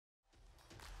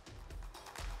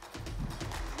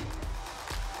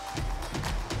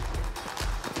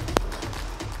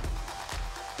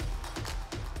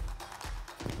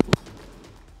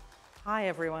Hi,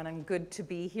 everyone, and good to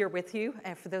be here with you.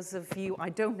 For those of you I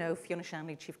don't know, Fiona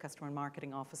Shanley, Chief Customer and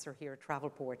Marketing Officer here at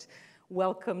Travelport.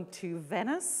 Welcome to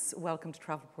Venice. Welcome to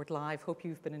Travelport Live. Hope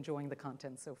you've been enjoying the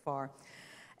content so far.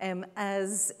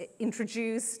 As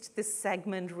introduced, this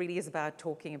segment really is about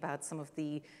talking about some of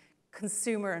the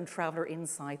consumer and traveler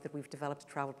insight that we've developed at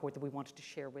Travelport that we wanted to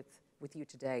share with you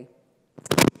today.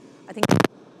 I think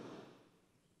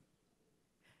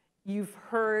you've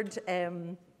heard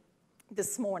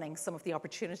this morning some of the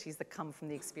opportunities that come from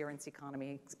the experience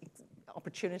economy,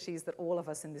 opportunities that all of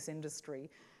us in this industry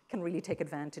can really take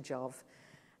advantage of.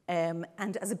 And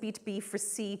as a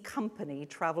B2B4C company,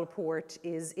 Travelport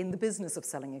is in the business of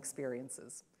selling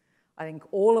experiences. I think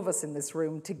all of us in this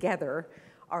room together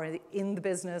are in the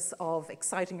business of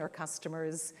exciting our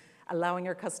customers, allowing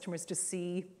our customers to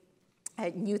see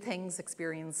new things,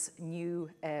 experience new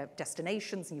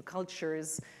destinations, new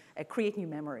cultures, create new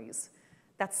memories.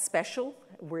 That's special.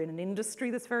 We're in an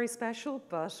industry that's very special,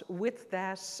 but with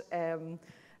that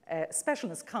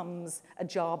specialness comes a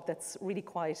job that's really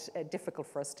quite difficult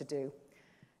for us to do.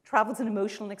 Travel's an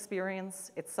emotional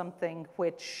experience. It's something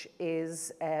which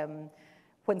is,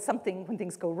 when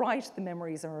things go right, the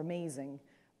memories are amazing,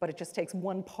 but it just takes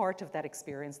one part of that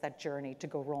experience, that journey, to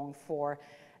go wrong for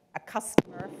a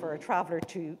customer, for a traveler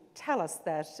to tell us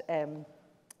that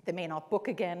they may not book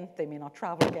again, they may not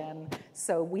travel again.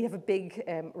 So we have a big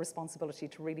responsibility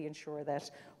to really ensure that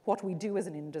what we do as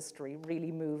an industry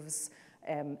really moves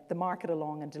the market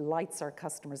along and delights our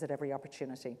customers at every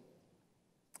opportunity.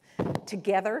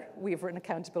 Together, we have an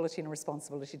accountability and a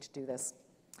responsibility to do this.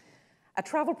 At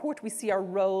Travelport, we see our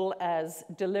role as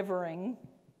delivering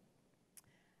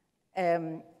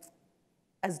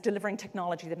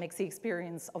technology that makes the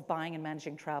experience of buying and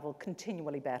managing travel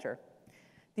continually better.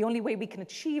 The only way we can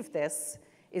achieve this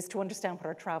is to understand what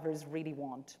our travelers really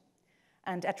want.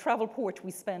 And at Travelport,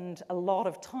 we spend a lot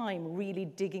of time really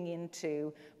digging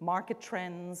into market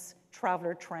trends,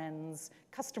 traveler trends,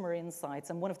 customer insights.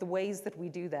 And one of the ways that we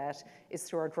do that is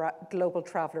through our Global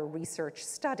Traveler Research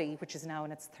Study, which is now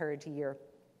in its third year.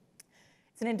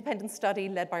 It's an independent study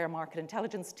led by our market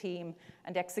intelligence team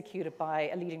and executed by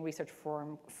a leading research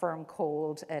firm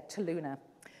called Toluna.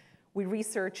 We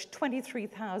researched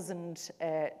 23,000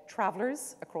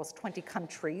 travelers across 20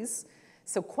 countries,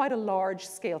 so quite a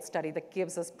large-scale study that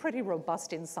gives us pretty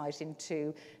robust insight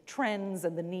into trends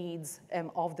and the needs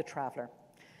of the traveler.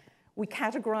 We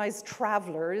categorize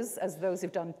travelers as those who've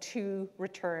done 2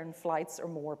 return flights or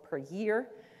more per year,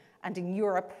 and in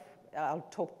Europe, I'll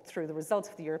talk through the results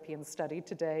of the European study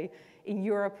today. In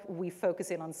Europe, we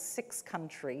focus in on 6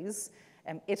 countries,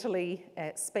 Italy,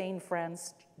 Spain,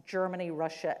 France, Germany,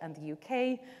 Russia, and the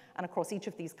UK. And across each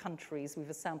of these countries, we have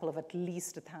a sample of at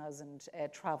least 1,000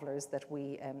 travelers that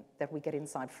we get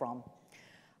insight from.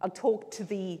 I'll talk to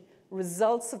the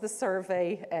results of the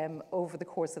survey over the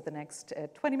course of the next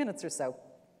 20 minutes or so.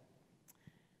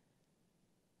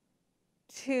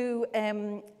 To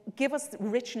give us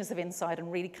richness of insight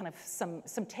and really kind of some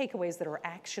takeaways that are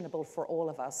actionable for all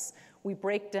of us, we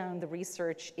break down the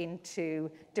research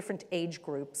into different age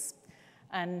groups.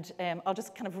 And I'll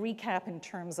just kind of recap in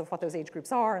terms of what those age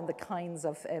groups are and the kinds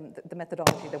of the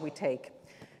methodology that we take.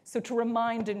 So to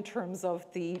remind in terms of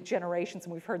the generations,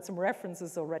 and we've heard some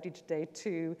references already today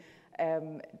to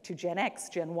Gen X,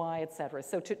 Gen Y, et cetera.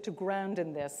 So to ground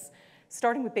in this,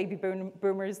 starting with baby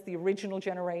boomers, the original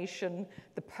generation,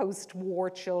 the post-war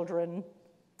children,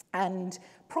 and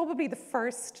probably the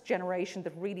first generation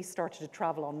that really started to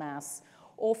travel en masse.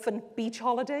 Often beach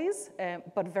holidays,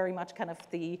 but very much kind of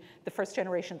the first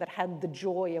generation that had the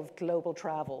joy of global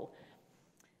travel.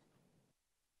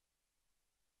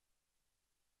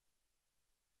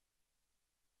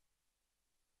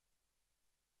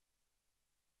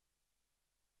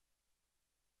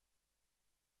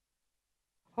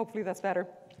 Hopefully that's better.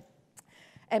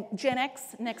 Gen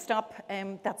X, next up,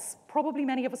 that's probably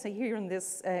many of us here in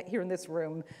this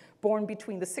room, born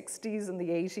between the 60s and the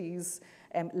 80s,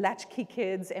 latchkey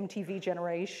kids, MTV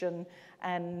generation,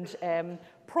 and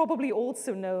probably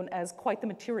also known as quite the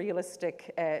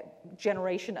materialistic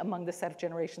generation among the set of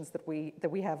generations that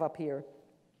we have up here.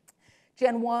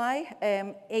 Gen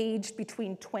Y, aged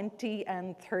between 20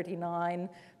 and 39,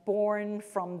 born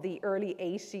from the early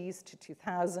 80s to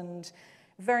 2000,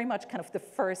 very much kind of the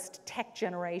first tech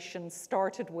generation,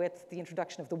 started with the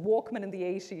introduction of the Walkman in the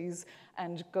 80s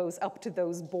and goes up to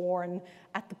those born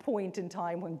at the point in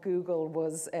time when Google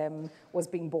was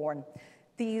being born.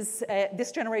 This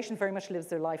generation very much lives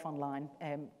their life online,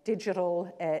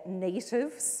 digital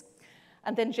natives.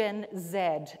 And then Gen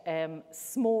Z,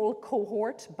 small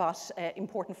cohort, but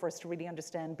important for us to really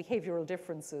understand behavioral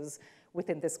differences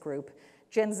within this group.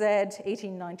 Gen Z,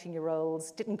 18,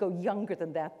 19-year-olds, didn't go younger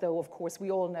than that, though, of course,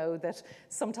 we all know that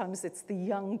sometimes it's the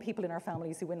young people in our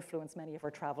families who influence many of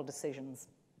our travel decisions.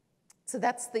 So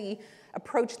that's the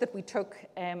approach that we took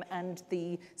and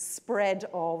the spread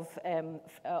of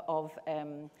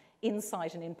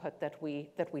insight and input that we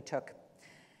took.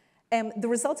 The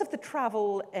results of the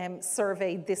travel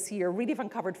survey this year really have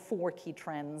uncovered 4 key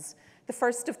trends. The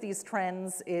first of these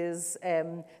trends is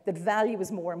that value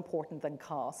is more important than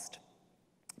cost.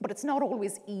 But it's not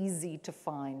always easy to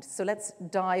find. So let's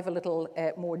dive a little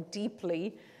more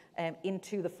deeply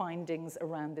into the findings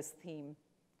around this theme.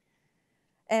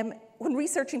 When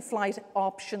researching flight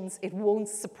options, it won't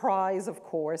surprise, of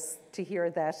course, to hear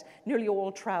that nearly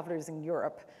all travelers in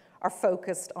Europe are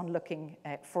focused on looking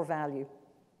for value.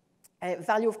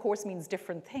 Value, of course, means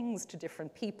different things to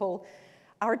different people.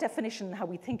 Our definition, how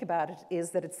we think about it,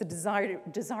 is that it's the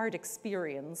desired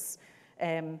experience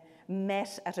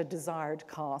met at a desired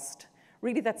cost.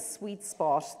 Really that sweet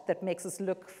spot that makes us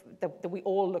look, that we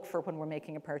all look for when we're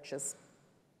making a purchase.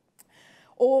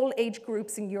 All age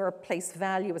groups in Europe place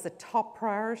value as a top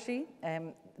priority.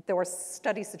 Though our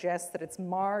study suggests that it's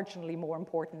marginally more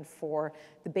important for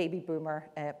the baby boomer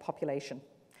population.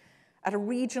 At a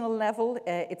regional level,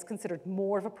 it's considered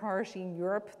more of a priority in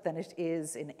Europe than it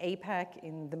is in APAC,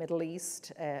 in the Middle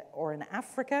East, or in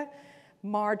Africa.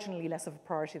 Marginally less of a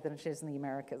priority than it is in the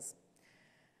Americas.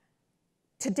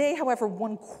 Today, however,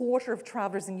 1/4 of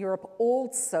travelers in Europe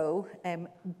also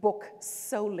book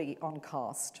solely on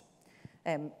cost.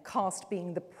 Cost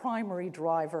being the primary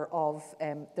driver of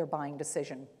their buying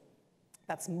decision.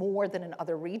 That's more than in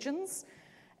other regions.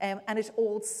 And it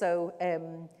also,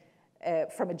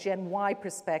 from a Gen Y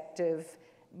perspective,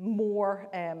 more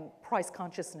price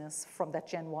consciousness from that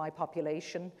Gen Y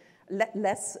population,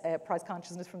 less price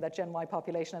consciousness from that Gen Y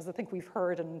population, as I think we've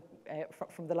heard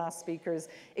from the last speakers.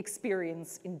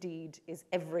 Experience, indeed, is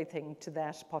everything to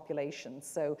that population.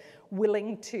 So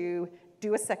willing to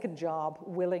do a second job,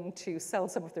 willing to sell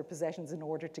some of their possessions in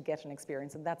order to get an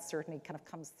experience, and that certainly kind of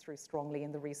comes through strongly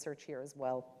in the research here as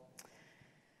well.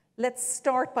 Let's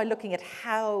start by looking at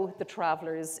how the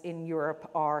travelers in Europe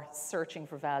are searching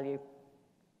for value.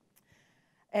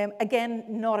 Again,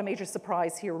 not a major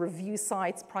surprise here. Review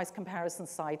sites, price comparison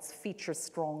sites feature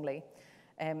strongly.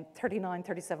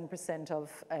 37%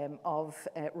 of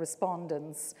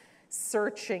respondents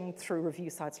searching through review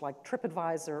sites like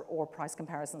TripAdvisor or price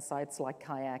comparison sites like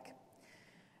Kayak.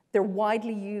 They're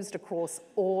widely used across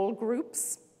all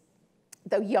groups,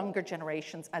 though younger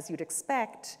generations, as you'd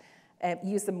expect,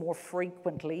 use them more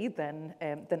frequently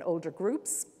than older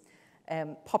groups.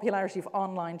 Popularity of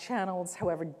online channels,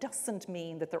 however, doesn't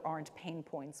mean that there aren't pain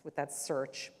points with that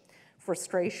search.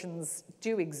 Frustrations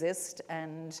do exist,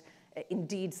 and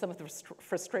indeed some of the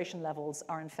frustration levels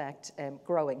are in fact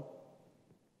growing.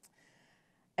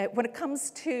 When it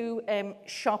comes to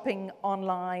shopping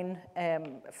online,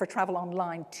 for travel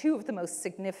online, 2 of the most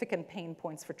significant pain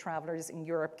points for travelers in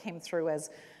Europe came through as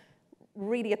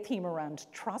really a theme around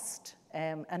trust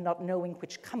and not knowing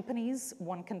which companies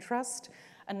one can trust.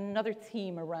 Another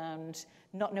theme around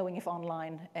not knowing if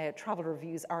online travel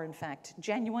reviews are in fact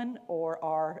genuine or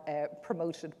are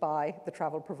promoted by the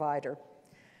travel provider.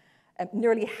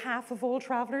 Nearly half of all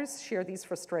travelers share these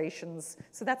frustrations,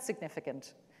 so that's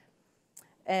significant.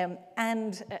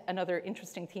 And another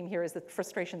interesting theme here is that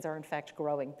frustrations are in fact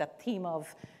growing. That theme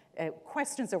of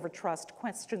questions over trust,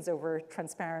 questions over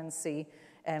transparency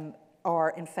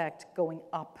are in fact going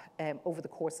up over the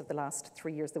course of the last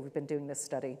 3 years that we've been doing this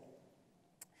study.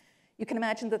 You can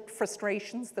imagine that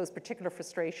frustrations, those particular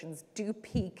frustrations, do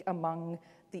peak among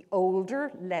the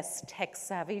older, less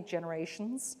tech-savvy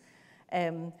generations.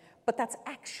 But that's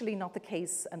actually not the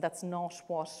case, and that's not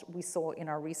what we saw in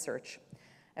our research.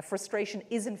 Frustration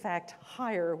is, in fact,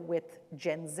 higher with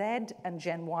Gen Z and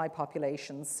Gen Y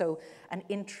populations, so an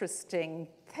interesting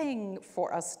thing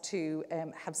for us to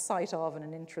have sight of and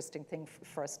an interesting thing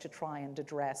for us to try and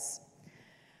address.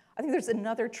 I think there's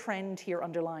another trend here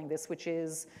underlying this, which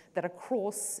is that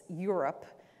across Europe,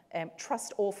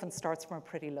 trust often starts from a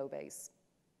pretty low base.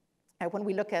 When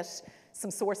we look at some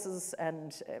sources,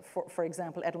 and for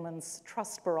example, Edelman's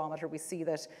Trust Barometer, we see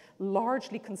that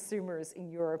largely consumers in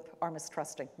Europe are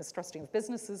mistrusting of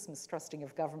businesses, mistrusting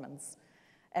of governments.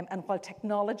 And while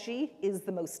technology is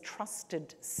the most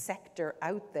trusted sector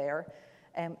out there,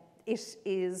 it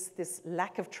is this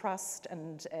lack of trust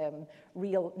and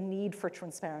real need for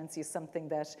transparency is something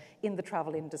that in the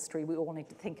travel industry we all need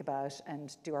to think about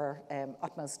and do our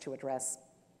utmost to address.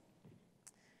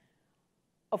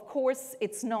 Of course,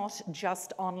 it's not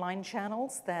just online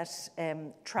channels that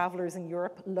travelers in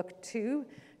Europe look to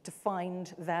to find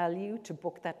value, to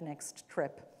book that next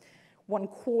trip.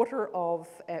 1/4 of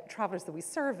travelers that we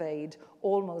surveyed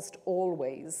almost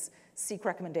always seek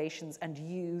recommendations and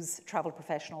use travel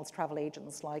professionals, travel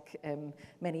agents, like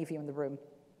many of you in the room.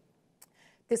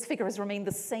 This figure has remained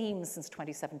the same since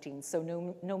 2017, so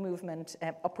no movement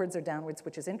upwards or downwards,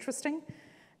 which is interesting.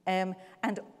 And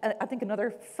I think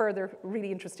another further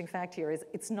really interesting fact here is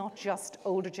it's not just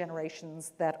older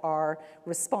generations that are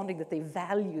responding that they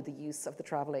value the use of the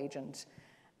travel agent.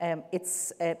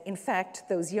 It's, in fact,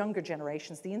 those younger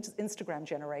generations, the Instagram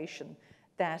generation,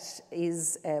 that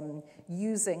is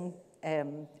using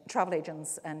travel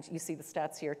agents, and you see the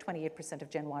stats here, 28% of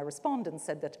Gen Y respondents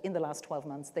said that in the last 12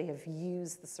 months they have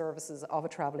used the services of a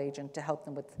travel agent to help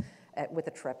them with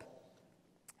a trip.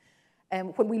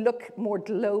 When we look more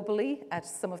globally at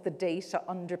some of the data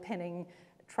underpinning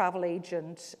travel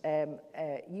agent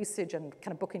usage and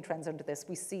kind of booking trends under this,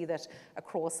 we see that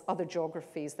across other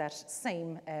geographies that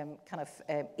same kind of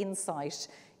insight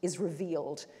is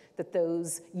revealed, that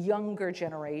those younger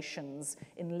generations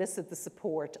enlisted the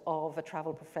support of a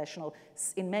travel professional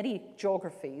in many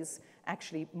geographies,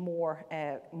 actually more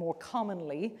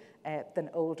commonly than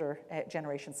older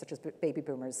generations such as baby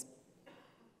boomers.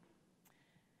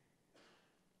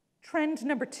 Trend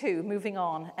number 2, moving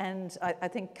on, and I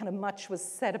think kind of much was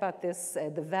said about this,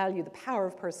 the value, the power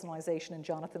of personalization in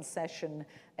Jonathan's session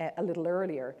a little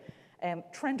earlier.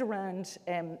 Trend around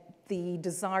the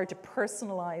desire to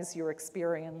personalize your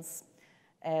experience,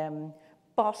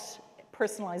 but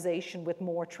personalization with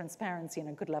more transparency and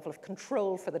a good level of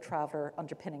control for the traveler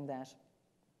underpinning that.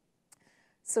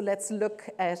 So let's look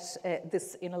at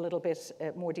this in a little bit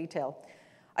more detail.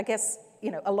 I guess,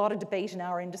 you know, a lot of debate in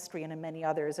our industry and in many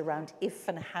others around if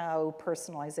and how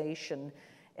personalization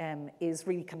is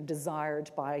really kind of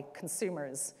desired by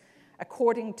consumers.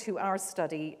 According to our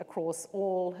study, across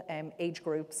all age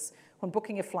groups, when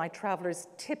booking a flight, travelers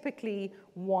typically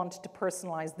want to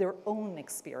personalize their own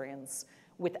experience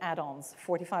with add-ons,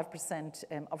 45%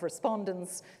 of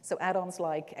respondents, so add-ons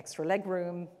like extra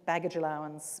legroom, baggage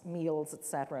allowance, meals,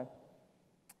 etc.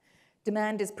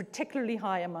 Demand is particularly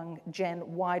high among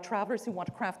Gen Y travelers who want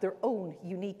to craft their own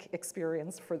unique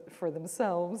experience for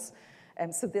themselves.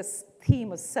 So this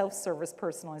theme of self-service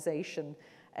personalization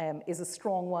is a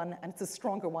strong one, and it's a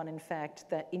stronger one, in fact,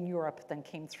 that in Europe than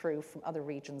came through from other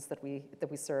regions that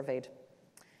we surveyed.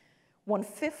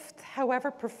 1/5, however,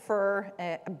 prefer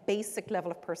a basic level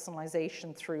of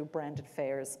personalization through branded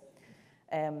fares.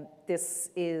 This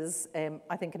is,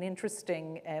 I think, an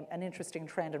interesting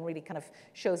trend, and really kind of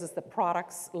shows us that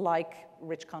products like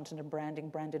rich content and branding,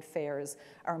 branded fares,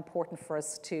 are important for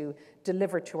us to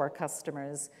deliver to our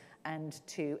customers and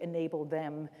to enable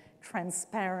them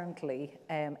transparently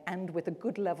and with a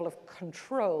good level of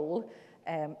control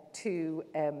to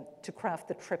craft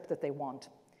the trip that they want.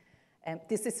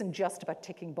 This isn't just about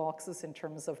ticking boxes in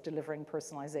terms of delivering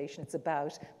personalization. It's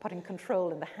about putting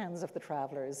control in the hands of the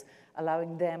travelers,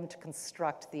 allowing them to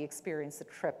construct the experience, a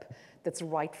trip that's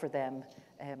right for them,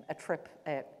 a trip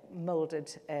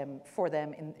molded for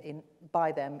them,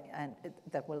 by them, and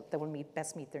that will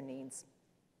best meet their needs.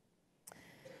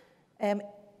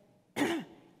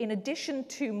 In addition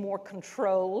to more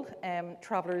control,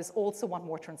 travelers also want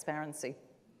more transparency.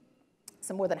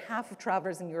 So more than half of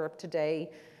travelers in Europe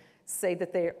today say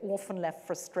that they're often left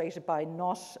frustrated by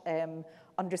not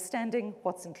understanding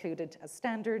what's included as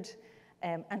standard,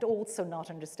 and also not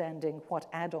understanding what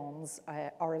add-ons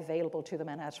are available to them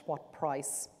and at what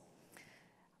price.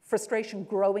 Frustration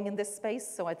growing in this space,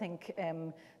 so I think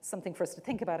something for us to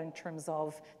think about in terms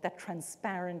of that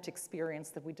transparent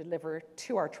experience that we deliver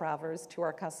to our travelers, to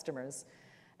our customers.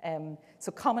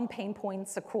 So common pain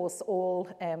points across all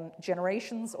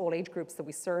generations, all age groups that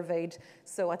we surveyed.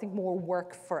 So I think more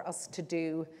work for us to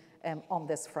do on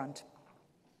this front.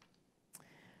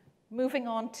 Moving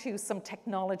on to some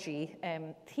technology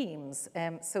themes.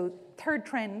 So third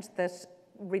trend that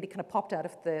really kind of popped out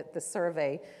of the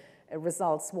survey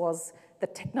results was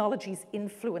that technologies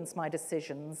influence my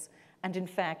decisions, and in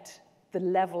fact, the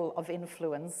level of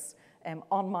influence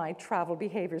on my travel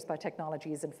behaviors by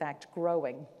technology is in fact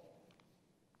growing.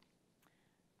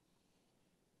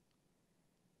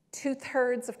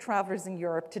 2/3 of travelers in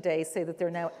Europe today say that they're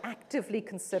now actively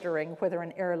considering whether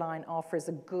an airline offers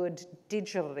a good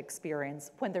digital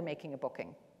experience when they're making a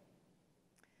booking.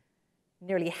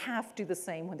 Nearly half do the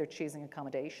same when they're choosing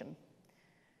accommodation.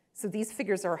 So these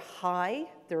figures are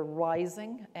high, they're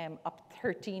rising, up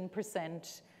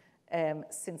 13%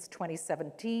 since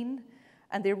 2017.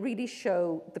 And they really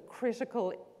show the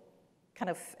critical kind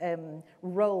of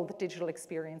role that digital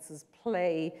experiences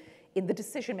play in the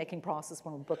decision-making process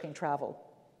when we're booking travel.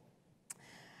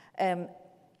 And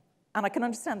I can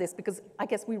understand this because I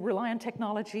guess we rely on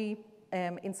technology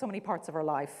in so many parts of our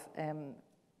life.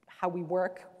 How we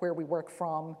work, where we work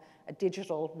from, a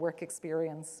digital work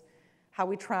experience, how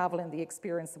we travel and the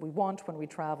experience that we want when we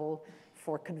travel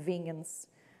for convenience,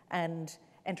 and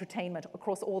entertainment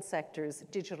across all sectors.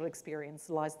 Digital experience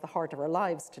lies at the heart of our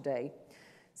lives today.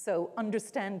 So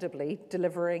understandably,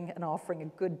 delivering and offering a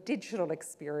good digital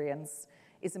experience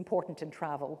is important in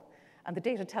travel. And the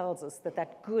data tells us that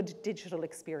that good digital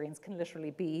experience can literally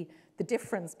be the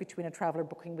difference between a traveler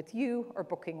booking with you or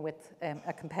booking with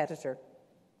a competitor.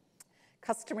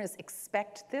 Customers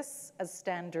expect this as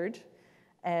standard,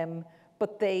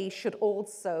 but they should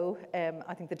also,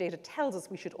 I think the data tells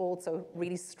us we should also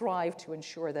really strive to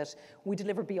ensure that we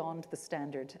deliver beyond the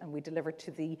standard and we deliver to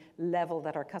the level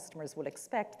that our customers will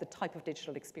expect, the type of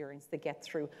digital experience they get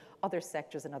through other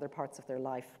sectors and other parts of their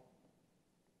life.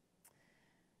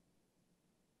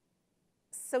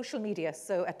 Social media,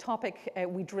 so a topic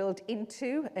we drilled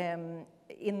into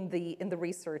in the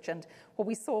research, and what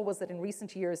we saw was that in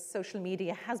recent years, social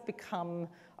media has become,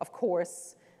 of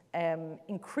course,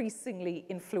 increasingly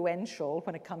influential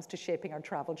when it comes to shaping our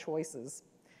travel choices.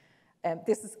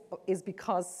 This is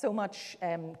because so much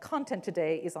content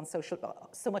today is on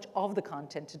so much of the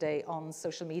content today on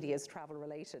social media is travel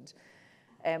related.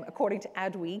 According to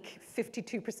Adweek,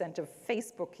 52% of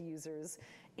Facebook users,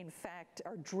 in fact,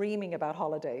 are dreaming about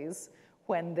holidays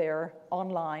when they're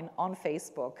online on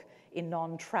Facebook in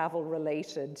non-travel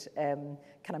related kind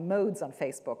of modes on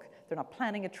Facebook. They're not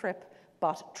planning a trip,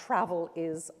 but travel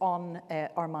is on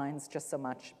our minds just so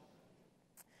much.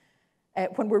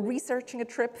 When we're researching a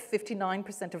trip,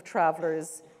 59% of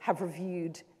travelers have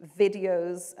reviewed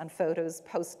videos and photos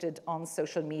posted on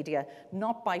social media,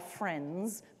 not by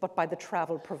friends, but by the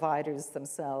travel providers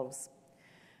themselves.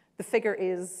 The figure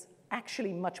is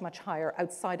actually much, much higher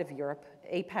outside of Europe,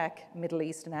 APAC, Middle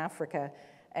East, and Africa.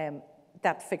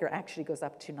 That figure actually goes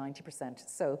up to 90%.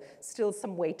 So still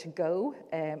some way to go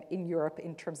in Europe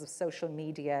in terms of social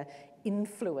media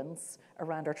influence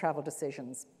around our travel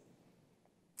decisions.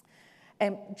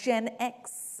 Gen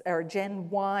X, or Gen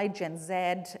Y, Gen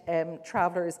Z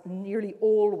travelers nearly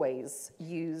always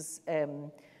use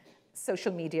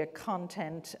social media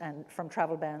content and from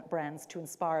travel brands to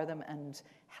inspire them and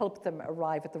help them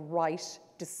arrive at the right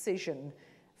decision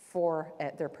for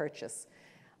their purchase.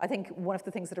 I think one of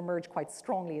the things that emerged quite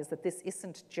strongly is that this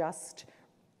isn't just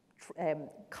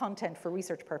content for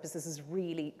research purposes, is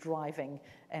really driving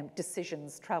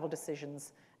decisions, travel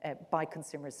decisions by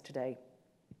consumers today.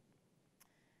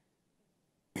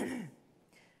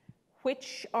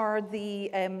 Which are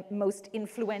the most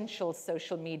influential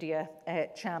social media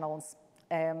channels?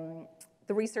 The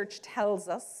research tells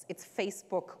us it's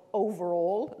Facebook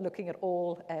overall, looking at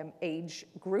all age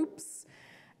groups,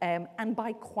 and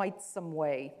by quite some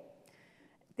way.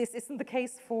 This isn't the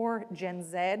case for Gen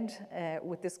Z.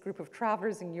 With this group of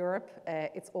travelers in Europe,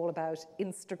 it's all about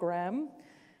Instagram,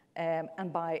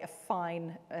 and by a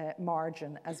fine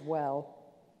margin as well.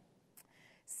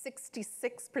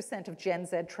 66% of Gen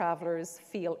Z travelers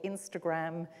feel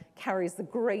Instagram carries the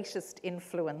greatest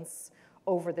influence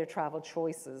over their travel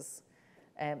choices.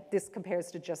 This compares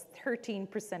to just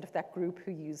 13% of that group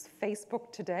who use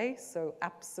Facebook today, so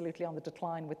absolutely on the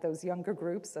decline with those younger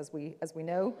groups, as we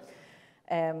know.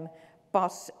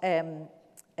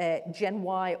 Gen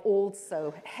Y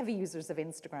also heavy users of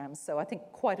Instagram, so I think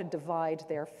quite a divide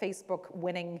there. Facebook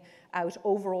winning out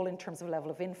overall in terms of level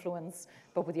of influence,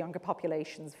 but with younger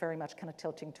populations very much kind of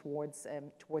tilting towards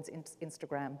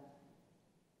Instagram.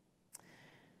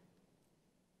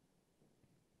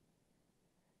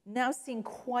 Now seeing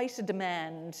quite a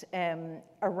demand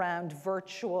around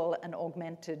virtual and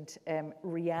augmented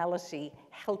reality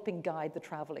helping guide the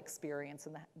travel experience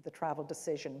and the travel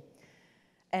decision.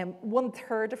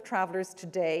 1/3 of travelers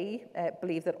today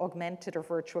believe that augmented or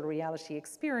virtual reality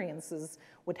experiences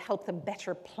would help them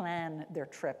better plan their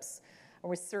trips. And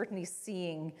we're certainly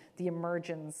seeing the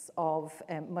emergence of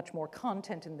much more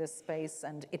content in this space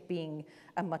and it being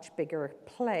a much bigger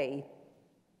play.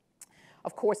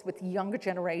 Of course, with younger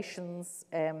generations,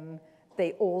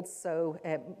 they also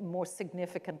more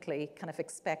significantly kind of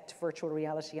expect virtual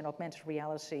reality and augmented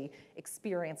reality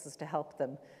experiences to help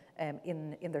them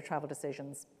in their travel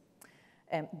decisions.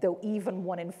 Though even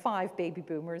 1 in 5 baby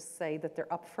boomers say that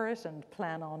they're up for it and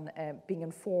plan on being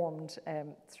informed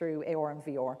through AR and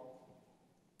VR.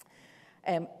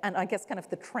 And I guess kind of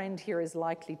the trend here is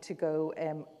likely to go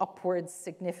upwards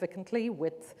significantly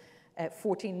with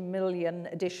 14 million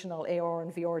additional AR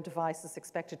and VR devices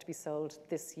expected to be sold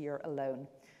this year alone.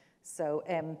 So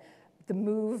The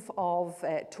move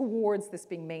towards this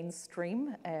being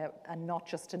mainstream and not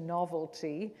just a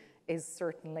novelty is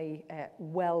certainly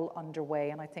well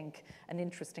underway, and I think an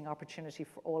interesting opportunity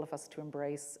for all of us to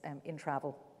embrace in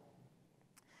travel.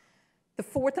 The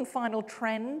fourth and final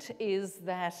trend is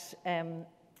that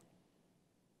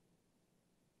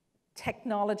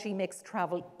technology makes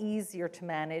travel easier to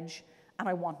manage, and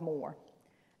I want more.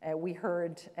 We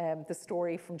heard the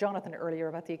story from Jonathan earlier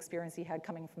about the experience he had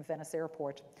coming from Venice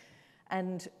Airport.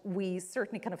 And we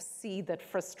certainly kind of see that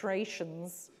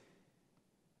frustrations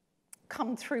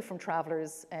come through from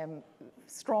travelers,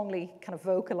 strongly kind of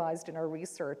vocalized in our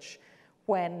research,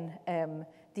 when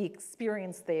the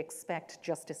experience they expect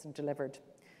just isn't delivered. It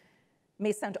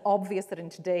may sound obvious that in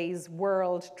today's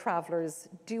world, travelers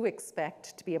do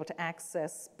expect to be able to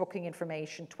access booking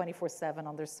information 24/7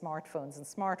 on their smartphones and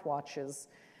smartwatches.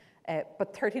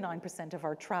 But 39% of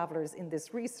our travelers in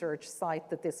this research cite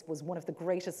that this was one of the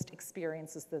greatest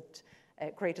experiences,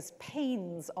 greatest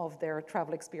pains of their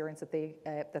travel experience that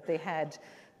they had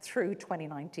through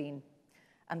 2019.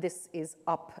 And this is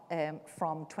up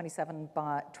from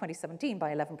 2017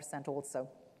 by 11% also.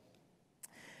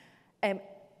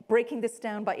 Breaking this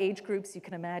down by age groups, you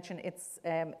can imagine it's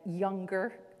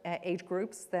younger age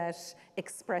groups that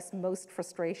express most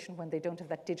frustration when they don't have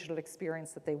that digital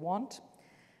experience that they want.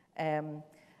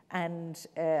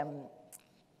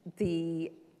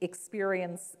 The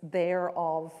experience there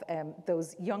of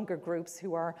those younger groups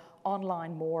who are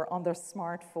online more on their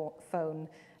smartphone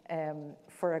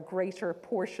for a greater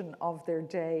portion of their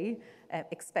day,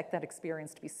 expect that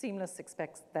experience to be seamless,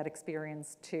 expect that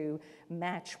experience to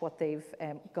match what they've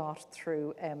got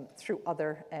through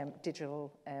other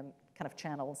digital kind of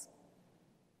channels.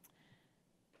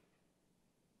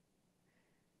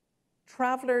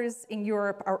 Travelers in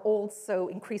Europe are also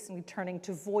increasingly turning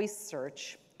to voice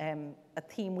search, a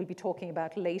theme we'll be talking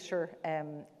about later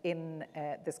in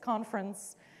this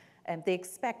conference. They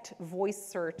expect voice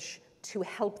search to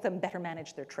help them better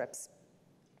manage their trips.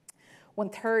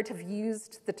 1/3 have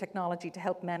used the technology to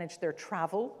help manage their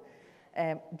travel.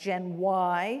 Gen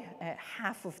Y,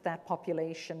 half of that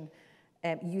population,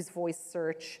 use voice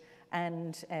search,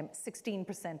 and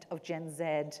 16% of Gen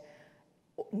Z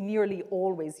nearly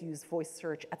always use voice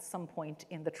search at some point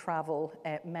in the travel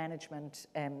management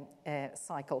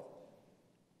cycle.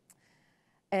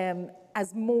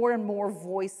 As more and more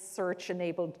voice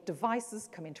search-enabled devices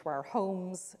come into our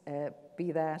homes,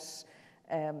 be that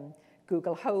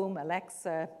Google Home,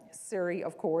 Alexa, Siri,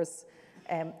 of course,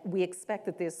 we expect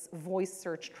that this voice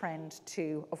search trend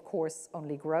to, of course,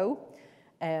 only grow.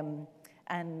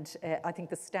 I think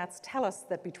the stats tell us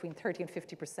that between 30 and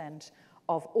 50%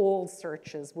 of all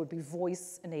searches would be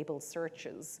voice-enabled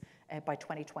searches by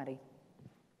 2020.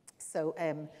 So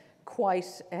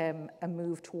quite a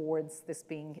move towards this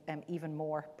being even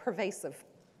more pervasive.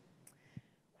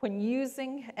 When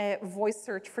using voice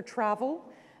search for travel,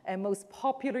 most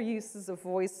popular uses of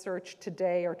voice search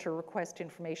today are to request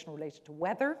information related to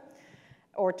weather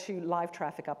or to live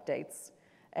traffic updates.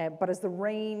 But as the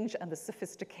range and the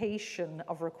sophistication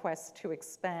of requests to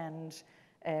expand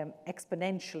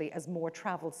exponentially as more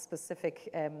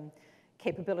travel-specific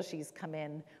capabilities come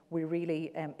in, we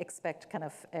really expect kind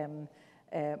of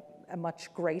a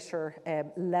much greater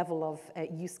level of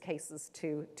use cases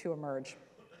to emerge.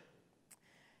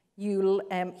 You'll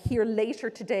hear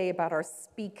later today about our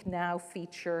Speak Now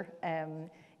feature,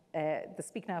 the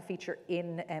Speak Now feature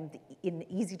in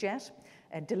EasyJet,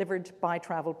 delivered by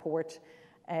Travelport.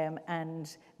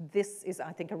 And this is,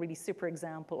 I think, a really super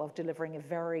example of delivering a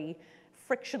very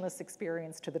frictionless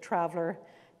experience to the traveler,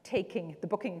 taking the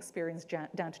booking experience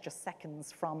down to just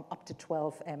seconds from up to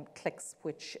 12 clicks,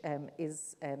 which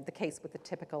is the case with the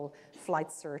typical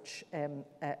flight search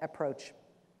approach.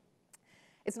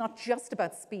 It's not just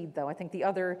about speed, though. I think the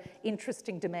other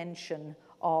interesting dimension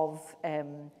of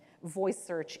voice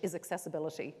search is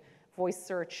accessibility. Voice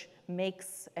search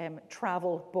makes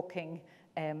travel booking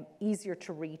easier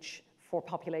to reach for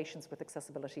populations with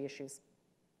accessibility issues.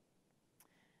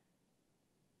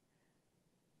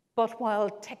 But while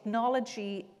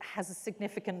technology has a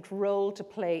significant role to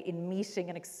play in meeting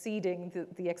and exceeding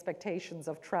the expectations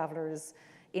of travelers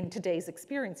in today's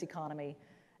experience economy,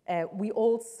 we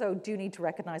also do need to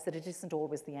recognize that it isn't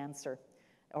always the answer,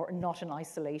 or not in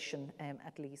isolation,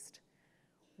 at least.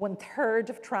 1/3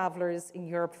 of travelers in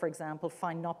Europe, for example,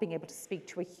 find not being able to speak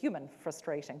to a human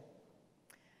frustrating.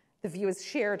 The view is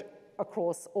shared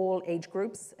across all age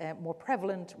groups, more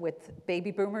prevalent with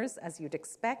baby boomers, as you'd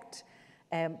expect,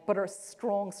 but a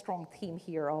strong theme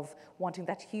here of wanting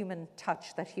that human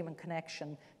touch, that human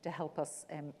connection to help us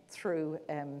through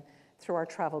our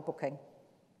travel booking.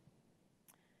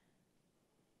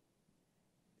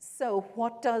 So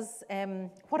what are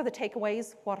the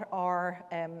takeaways?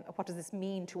 What does this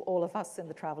mean to all of us in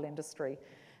the travel industry?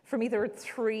 For me, there are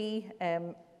three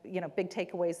big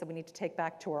takeaways that we need to take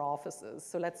back to our offices.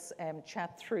 So let's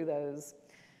chat through those.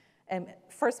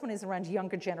 First one is around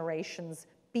younger generations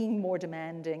being more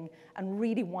demanding and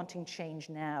really wanting change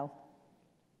now.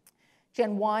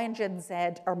 Gen Y and Gen Z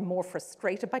are more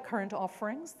frustrated by current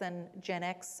offerings than Gen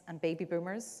X and baby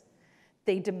boomers.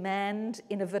 They demand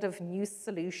innovative new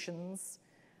solutions,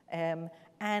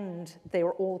 and they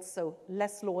are also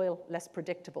less loyal, less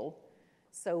predictable.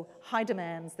 So high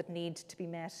demands that need to be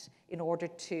met in order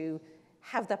to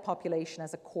have that population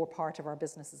as a core part of our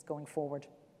businesses going forward.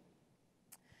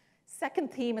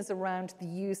 Second theme is around the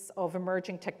use of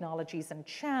emerging technologies and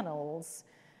channels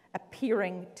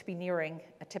appearing to be nearing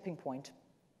a tipping point.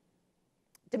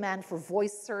 Demand for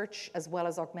voice search, as well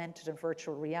as augmented and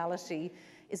virtual reality,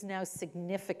 is now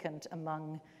significant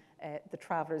among the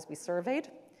travelers we surveyed.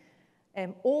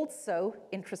 Also,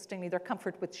 interestingly, their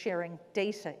comfort with sharing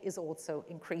data is also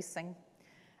increasing.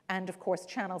 And of course,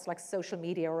 channels like social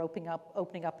media are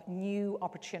opening up new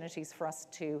opportunities for us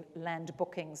to land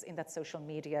bookings in that social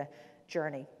media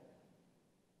journey.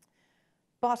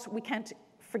 But we can't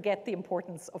forget the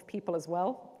importance of people as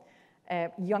well.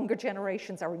 Younger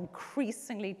generations are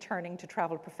increasingly turning to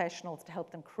travel professionals to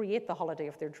help them create the holiday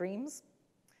of their dreams.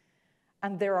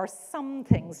 And there are some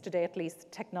things, today at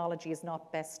least, technology is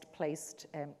not best placed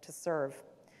to serve.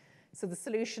 So the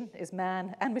solution is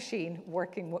man and machine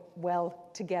working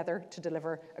well together to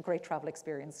deliver a great travel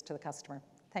experience to the customer.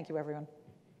 Thank you, everyone.